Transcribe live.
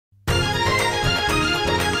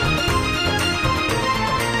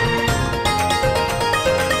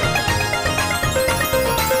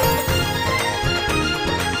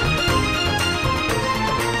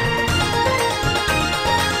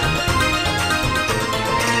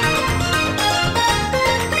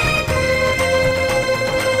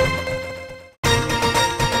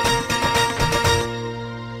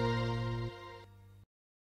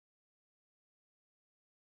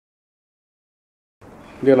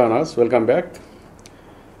Dear learners, welcome back.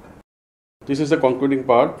 This is the concluding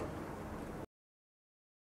part,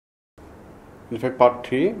 in fact part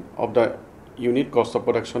 3 of the unit cost of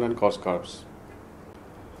production and cost curves.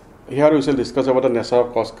 Here we shall discuss about the nature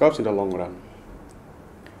of cost curves in the long run.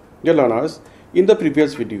 Dear learners, in the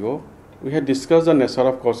previous video, we had discussed the nature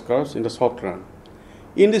of cost curves in the short run.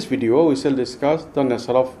 In this video, we shall discuss the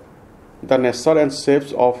nature and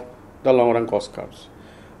shapes of the long run cost curves.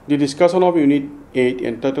 The discussion of Unit-8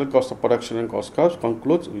 entitled Cost of Production and Cost Curves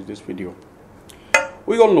concludes with this video.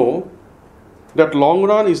 We all know that long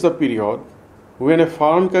run is the period when a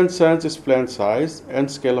firm can change its plant size and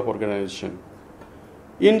scale of organization.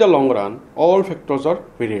 In the long run, all factors are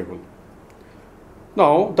variable.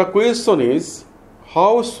 Now, the question is,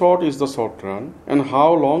 how short is the short run and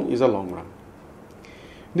how long is the long run?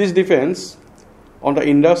 This depends on the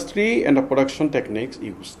industry and the production techniques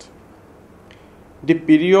used. The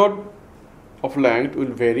period of length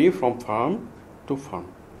will vary from firm to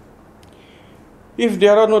firm. If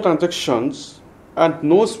there are no transactions and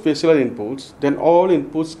no special inputs, then all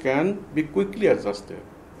inputs can be quickly adjusted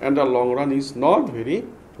and the long run is not very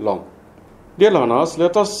long. Dear learners,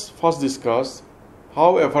 let us first discuss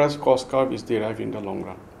how average cost curve is derived in the long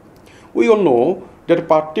run. We all know that a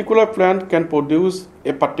particular plant can produce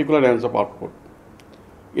a particular range of output.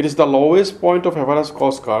 It is the lowest point of average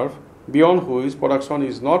cost curve beyond which production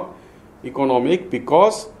is not economic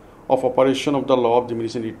because of operation of the law of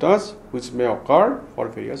diminishing returns, which may occur for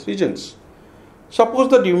various reasons. Suppose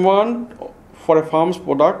the demand for a firm's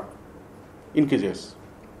product increases.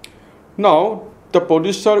 Now, the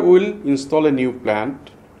producer will install a new plant.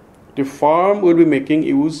 The firm will be making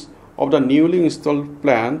use of the newly installed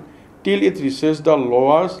plant till it reaches the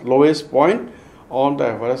lowest point on the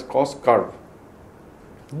average cost curve.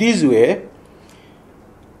 This way,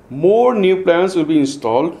 more new plants will be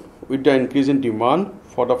installed with the increase in demand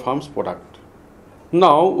for the firm's product.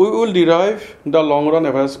 Now, we will derive the long run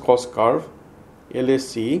average cost curve,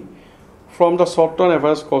 LAC, from the short run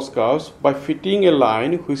average cost curves by fitting a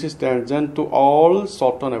line which is tangent to all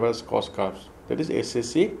short run average cost curves, that is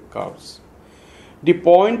SAC curves. The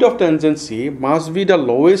point of tangency must be the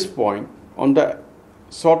lowest point on the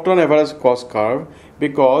short run average cost curve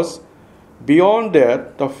because beyond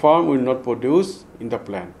that the firm will not produce in the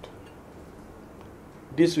plant.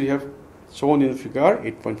 This we have shown in figure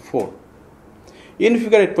 8.4. In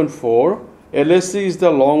figure 8.4, LAC is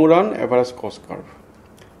the long run average cost curve.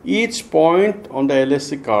 Each point on the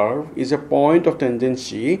LAC curve is a point of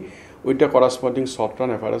tangency with the corresponding short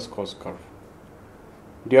run average cost curve.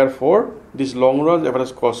 Therefore, this long run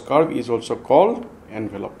average cost curve is also called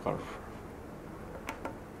envelope curve.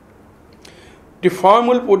 The firm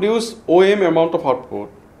will produce OM amount of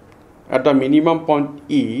output at the minimum point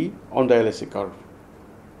E on the LAC curve.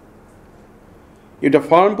 If the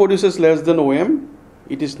firm produces less than OM,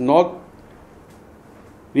 it is not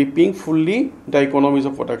reaping fully the economies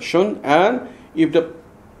of production, and if the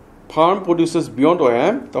firm produces beyond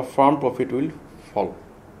OM, the firm profit will fall.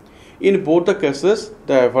 In both the cases,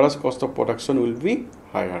 the average cost of production will be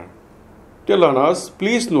higher. Dear learners,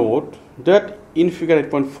 please note that in figure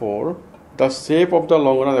 8.4, the shape of the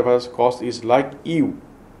long run average cost is like U.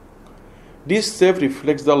 This shape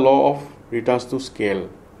reflects the law of returns to scale.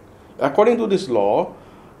 According to this law,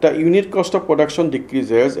 the unit cost of production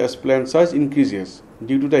decreases as plant size increases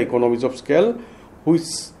due to the economies of scale which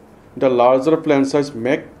the larger plant size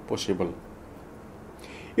make possible.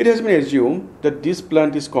 It has been assumed that this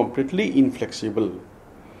plant is completely inflexible.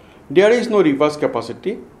 There is no reverse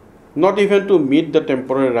capacity, not even to meet the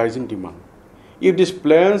temporary rising demand. If this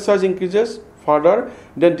plant size increases further,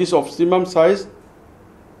 then this optimum size,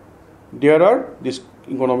 there are these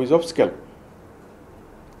economies of scale.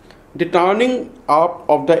 The turning up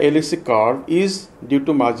of the LAC curve is due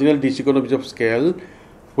to marginal diseconomies of scale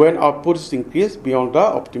when output is increased beyond the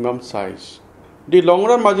optimum size. The long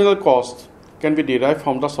run marginal cost can be derived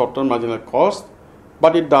from the short run marginal cost,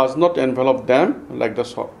 but it does not envelop them like the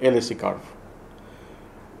LAC curve.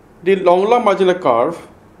 The long run marginal curve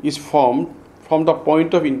is formed from the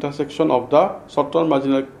point of intersection of the short run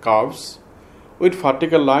marginal curves with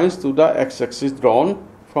vertical lines to the x-axis drawn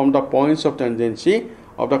from the points of tangency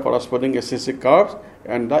of the corresponding SAC curves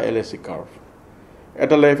and the LAC curve. At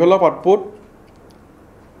that level of output,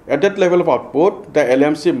 the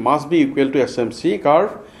LMC must be equal to SMC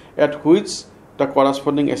curve at which the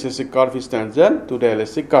corresponding SAC curve is tangent to the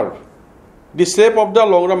LAC curve. The shape of the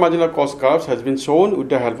long run marginal cost curves has been shown with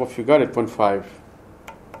the help of figure 8.5.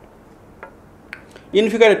 In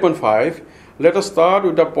figure 8.5, let us start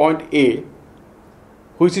with the point A,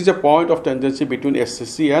 which is a point of tangency between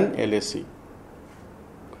SAC and LAC.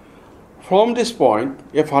 From this point,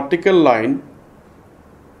 a vertical line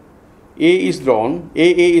AA is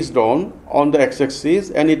drawn on the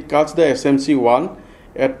x-axis and it cuts the SMC1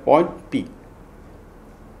 at point P.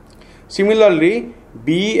 Similarly,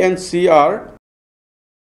 B and C are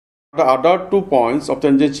the other 2 points of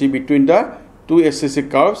tangency between the two SCC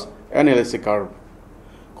curves and LSC curve.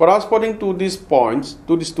 Corresponding to these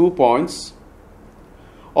 2 points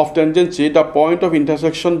of tangency, the point of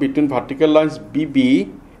intersection between vertical lines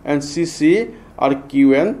BB and CC are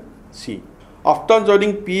Q and C. After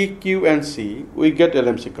joining P, Q and C, we get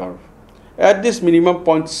LMC curve. At this minimum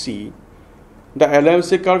point C, the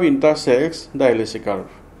LMC curve intersects the LSC curve.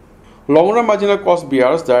 Long run marginal cost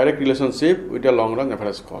bears direct relationship with the long run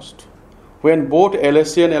average cost. When both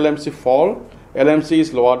LSC and LMC fall, LMC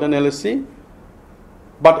is lower than LSC,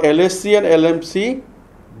 but LSC and LMC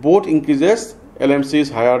both increases, LMC is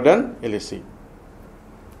higher than LSC.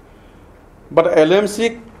 But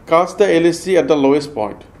LMC cuts the LSC at the lowest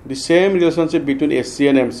point. The same relationship between SC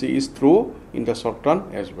and MC is true in the short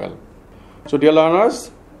run as well. So dear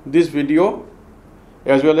learners, this video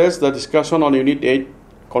as well as the discussion on Unit 8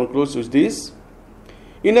 concludes with this.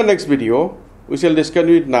 In the next video, we shall discuss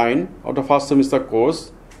Unit 9 of the first semester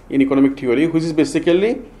course in economic theory, which is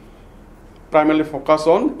basically primarily focused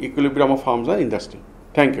on equilibrium of firms and industry.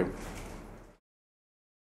 Thank you.